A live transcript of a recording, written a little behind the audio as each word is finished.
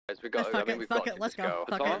We got. Fuck it. Let's go.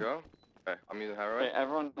 Fuck it. Okay, I'm using heroin. Wait,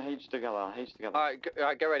 everyone heads together. Alright,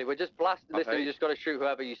 get ready. We're just blast. Listen, you just gotta shoot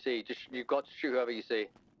whoever you see. You've got to shoot whoever you see.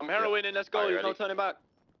 I'm heroin. Let's go. There's no turning back.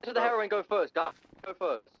 Let the heroin go first. Go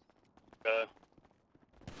first.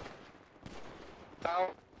 Down.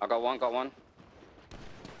 I got one.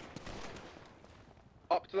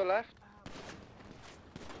 Up to the left.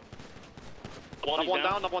 One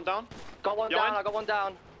down. Got one down. I got one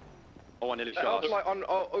down. Oh, I nearly That shot. was like on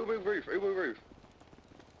Ubu roof.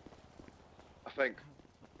 I think.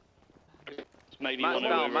 Maybe Man's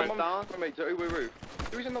one down. over. Man's down. Mate, to Ubu roof.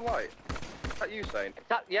 Who's in the light? Is that you, Sane?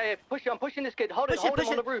 Yeah. Push him. I'm pushing this kid. Hold him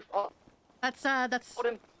on the roof. Oh. That's. Hold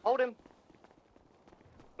him.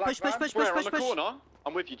 Push. Where, on the corner?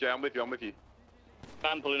 I'm with you, Jay. I'm with you.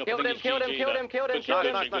 Man pulling up. Killed him.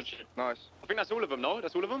 Nice. I think that's all of them, no?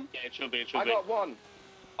 That's all of them? Yeah, it should be. I got one.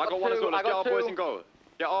 I got one as well. Let's get our boys in goal.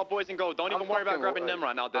 Get our boys in goal. Don't even worry about grabbing them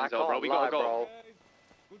right now, Denzel, bro. We gotta go.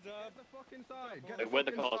 Get the fucking side. Where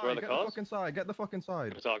the cars? Get the fucking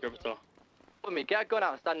side. Go Batar. Put me. Get a gun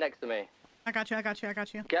out and stand next to me. I got you.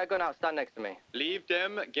 Get a gun out, stand next to me. Leave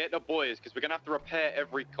them, get the boys, because we're gonna have to repair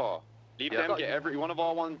every car. Leave them, get every one of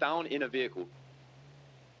our ones down in a vehicle.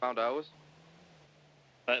 Found ours.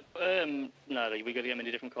 No, we gotta get them in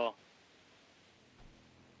a different car.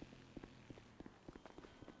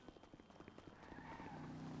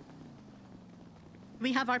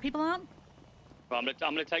 We have our people out. Right,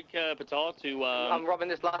 I'm gonna take Batar to. I'm robbing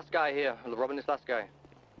this last guy here. I'll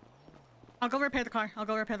go repair the car.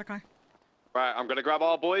 Right, I'm gonna grab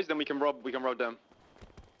our boys, then we can rob them.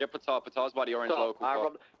 Get Patar's by the orange local car.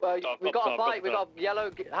 We got a fight. We got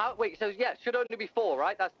yellow. Wait. So yeah, should only be 4,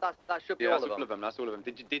 right? That should be all of them. That's all of them.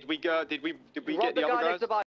 Did we get the other guys?